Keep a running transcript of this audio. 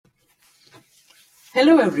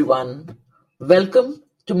Hello, everyone. Welcome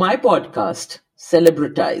to my podcast,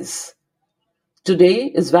 Celebritize.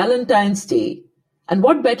 Today is Valentine's Day, and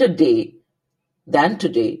what better day than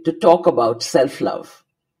today to talk about self love?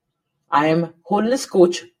 I am wholeness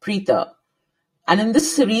coach Preeta, and in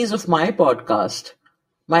this series of my podcast,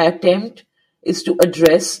 my attempt is to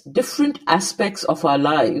address different aspects of our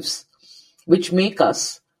lives which make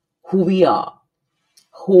us who we are,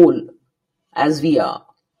 whole as we are.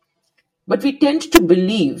 But we tend to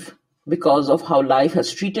believe, because of how life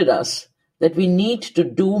has treated us, that we need to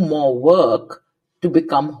do more work to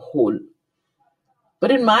become whole.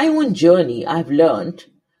 But in my own journey, I've learned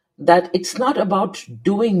that it's not about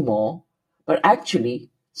doing more, but actually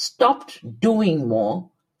stopped doing more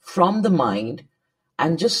from the mind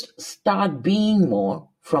and just start being more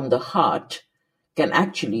from the heart can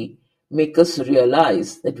actually make us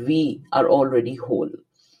realize that we are already whole.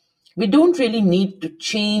 We don't really need to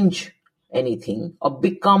change anything or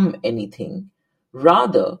become anything.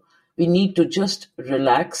 Rather, we need to just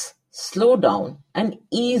relax, slow down, and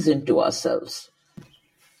ease into ourselves.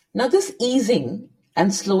 Now, this easing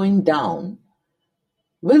and slowing down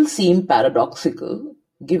will seem paradoxical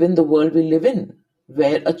given the world we live in,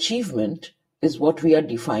 where achievement is what we are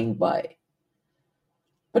defined by.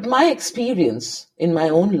 But my experience in my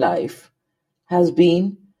own life has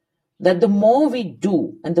been that the more we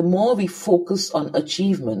do and the more we focus on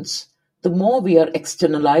achievements, the more we are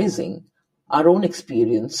externalizing our own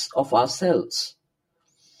experience of ourselves.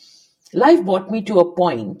 Life brought me to a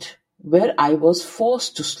point where I was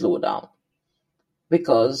forced to slow down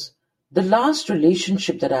because the last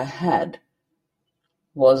relationship that I had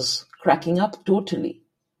was cracking up totally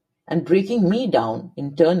and breaking me down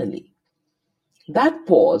internally. That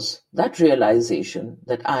pause, that realization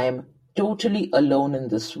that I am totally alone in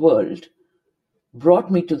this world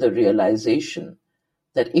brought me to the realization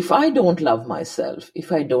that if I don't love myself,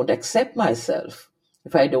 if I don't accept myself,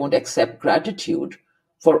 if I don't accept gratitude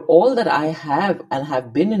for all that I have and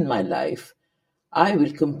have been in my life, I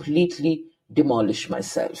will completely demolish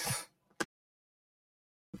myself.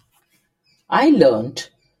 I learned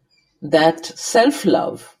that self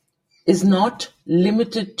love is not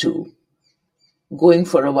limited to going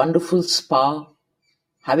for a wonderful spa,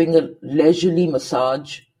 having a leisurely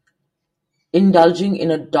massage, indulging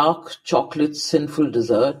in a dark chocolate sinful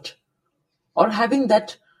dessert, or having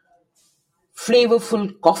that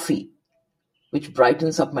flavorful coffee which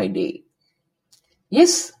brightens up my day.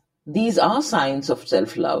 Yes, these are signs of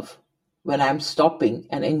self love when I'm stopping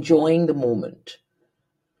and enjoying the moment.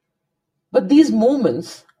 But these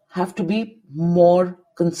moments have to be more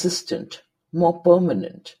consistent, more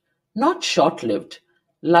permanent, not short lived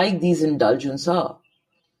like these indulgences are.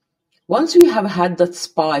 Once you have had that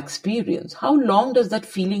spa experience, how long does that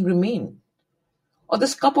feeling remain? Or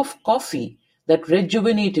this cup of coffee that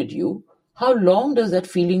rejuvenated you, how long does that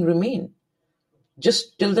feeling remain?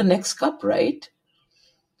 Just till the next cup, right?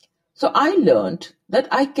 So I learned that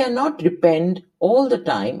I cannot depend all the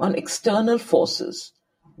time on external forces,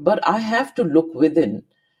 but I have to look within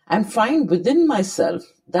and find within myself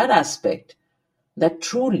that aspect that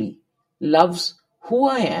truly loves who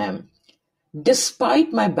I am,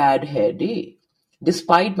 despite my bad hair day,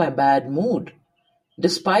 despite my bad mood,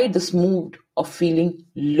 despite this mood of feeling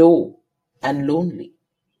low and lonely.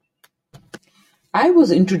 I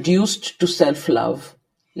was introduced to self love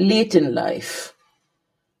late in life,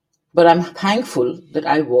 but I'm thankful that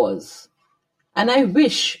I was. And I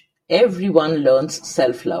wish everyone learns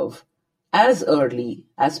self love as early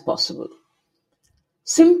as possible.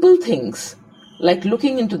 Simple things like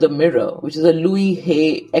looking into the mirror, which is a Louis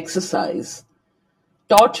Hay exercise,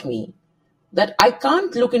 taught me that I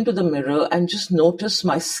can't look into the mirror and just notice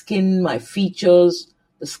my skin, my features,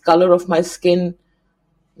 the color of my skin,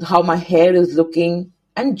 how my hair is looking,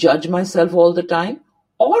 and judge myself all the time,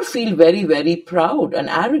 or feel very, very proud and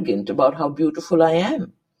arrogant about how beautiful I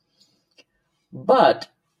am. But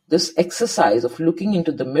this exercise of looking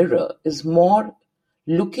into the mirror is more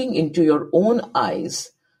looking into your own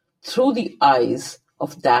eyes through the eyes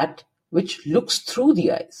of that which looks through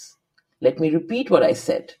the eyes. Let me repeat what I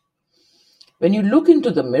said. When you look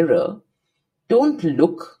into the mirror, don't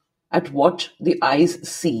look at what the eyes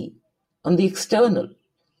see on the external.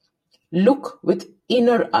 Look with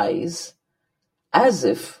inner eyes as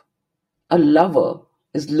if a lover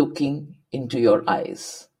is looking into your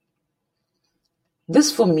eyes.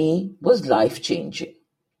 This for me was life changing.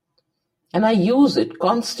 And I use it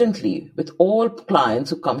constantly with all clients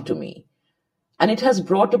who come to me. And it has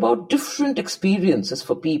brought about different experiences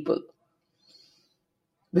for people.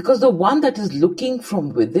 Because the one that is looking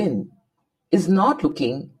from within is not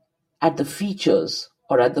looking at the features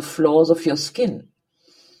or at the flaws of your skin.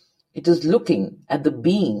 It is looking at the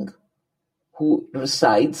being who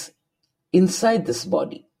resides inside this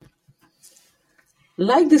body.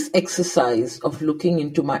 Like this exercise of looking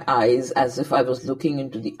into my eyes as if I was looking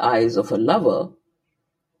into the eyes of a lover,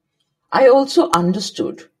 I also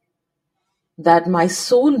understood that my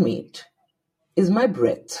soulmate is my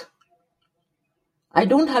breath. I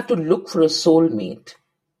don't have to look for a soulmate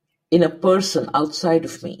in a person outside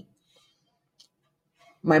of me.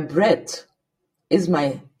 My breath is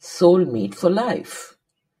my soulmate for life.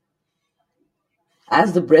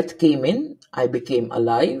 As the breath came in, I became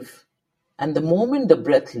alive, and the moment the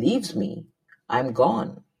breath leaves me, I'm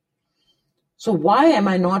gone. So why am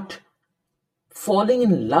I not falling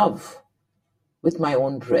in love with my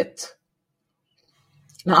own breath?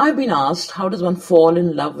 Now, I've been asked, how does one fall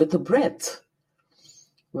in love with a breath?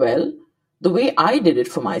 Well, the way I did it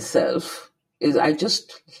for myself is I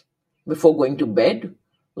just, before going to bed,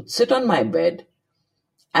 would sit on my bed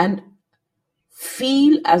and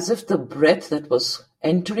feel as if the breath that was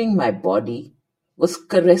entering my body was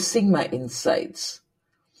caressing my insides.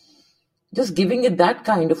 Just giving it that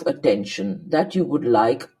kind of attention that you would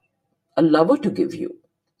like a lover to give you.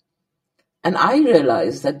 And I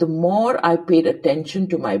realized that the more I paid attention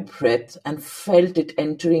to my breath and felt it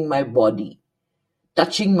entering my body,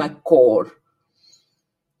 touching my core,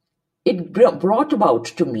 it brought about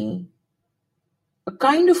to me a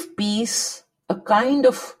kind of peace, a kind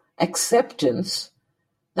of acceptance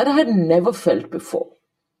that I had never felt before.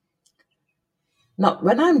 Now,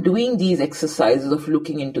 when I'm doing these exercises of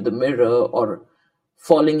looking into the mirror or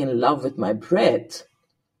falling in love with my breath,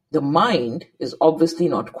 the mind is obviously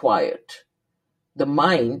not quiet. The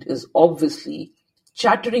mind is obviously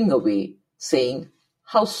chattering away, saying,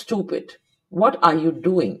 "How stupid! What are you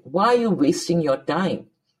doing? Why are you wasting your time?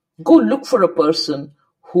 Go look for a person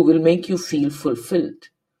who will make you feel fulfilled."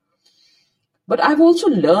 But I've also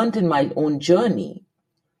learned in my own journey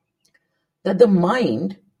that the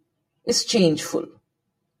mind is changeful.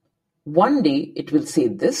 One day it will say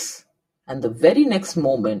this, and the very next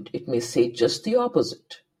moment it may say just the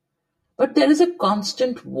opposite. But there is a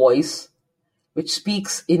constant voice which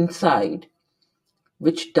speaks inside,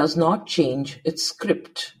 which does not change its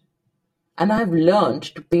script. And I've learned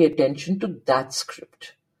to pay attention to that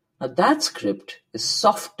script. Now, that script is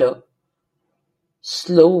softer,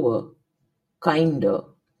 slower, kinder,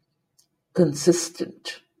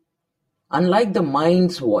 consistent. Unlike the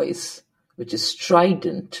mind's voice, which is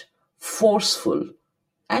strident, forceful,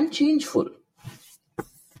 and changeful.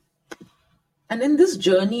 And in this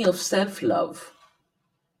journey of self-love,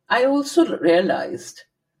 I also realized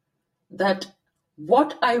that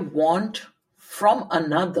what I want from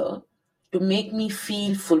another to make me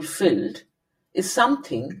feel fulfilled is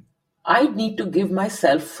something I need to give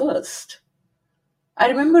myself first. I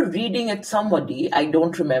remember reading at somebody, I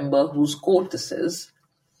don't remember whose quote this is,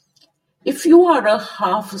 if you are a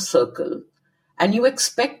half a circle and you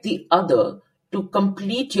expect the other to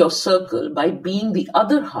complete your circle by being the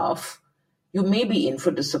other half, you may be in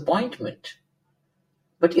for disappointment.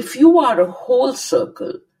 But if you are a whole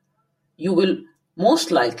circle, you will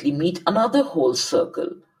most likely meet another whole circle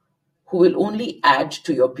who will only add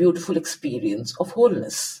to your beautiful experience of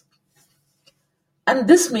wholeness. And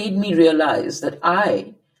this made me realize that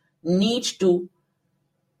I need to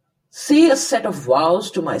say a set of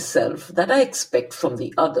vows to myself that I expect from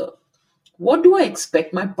the other. What do I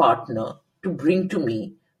expect my partner to bring to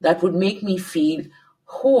me that would make me feel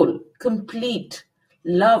whole, complete,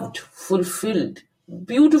 loved, fulfilled,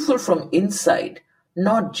 beautiful from inside,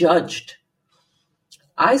 not judged?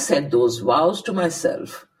 I said those vows to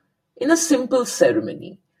myself in a simple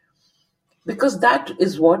ceremony because that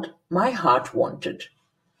is what my heart wanted.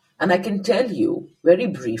 And I can tell you very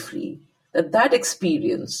briefly that that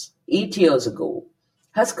experience 8 years ago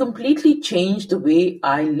has completely changed the way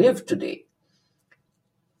I live today.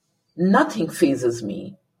 Nothing phases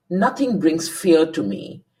me, nothing brings fear to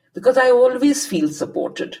me because I always feel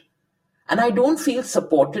supported. And I don't feel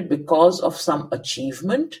supported because of some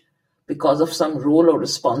achievement, because of some role or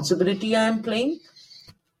responsibility I am playing.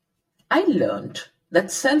 I learned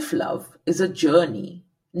that self-love is a journey,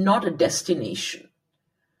 not a destination.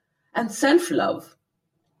 And self-love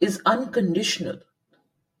is unconditional.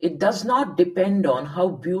 It does not depend on how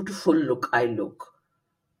beautiful I look,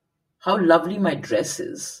 how lovely my dress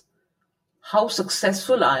is, how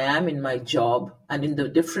successful I am in my job and in the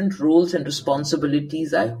different roles and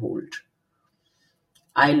responsibilities I hold.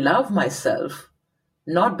 I love myself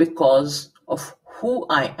not because of who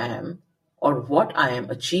I am or what I am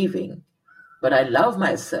achieving, but I love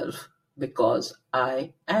myself because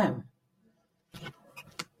I am.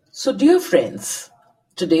 So, dear friends,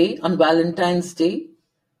 today on Valentine's Day,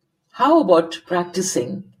 How about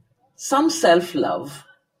practicing some self love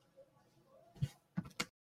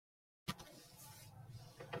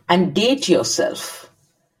and date yourself?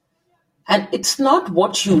 And it's not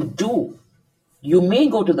what you do. You may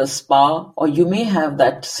go to the spa, or you may have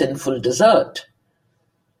that sinful dessert,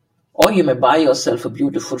 or you may buy yourself a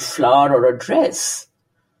beautiful flower or a dress.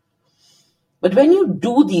 But when you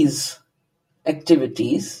do these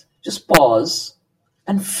activities, just pause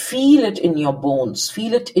and feel it in your bones,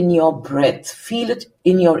 feel it in your breath, feel it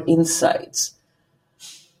in your insides.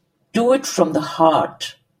 Do it from the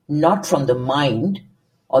heart, not from the mind,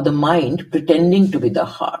 or the mind pretending to be the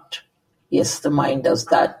heart. Yes, the mind does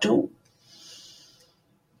that too.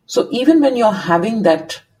 So even when you're having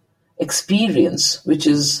that experience, which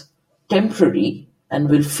is temporary and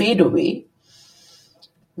will fade away,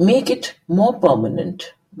 make it more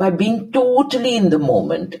permanent by being totally in the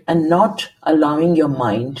moment and not allowing your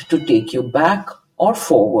mind to take you back or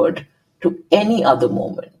forward to any other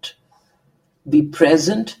moment. Be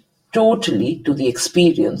present totally to the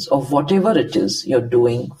experience of whatever it is you're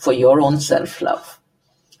doing for your own self-love.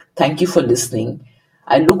 Thank you for listening.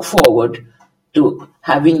 I look forward to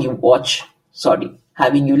having you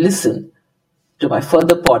listen to my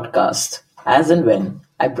further podcast as and when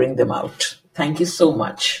I bring them out. Thank you so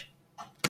much.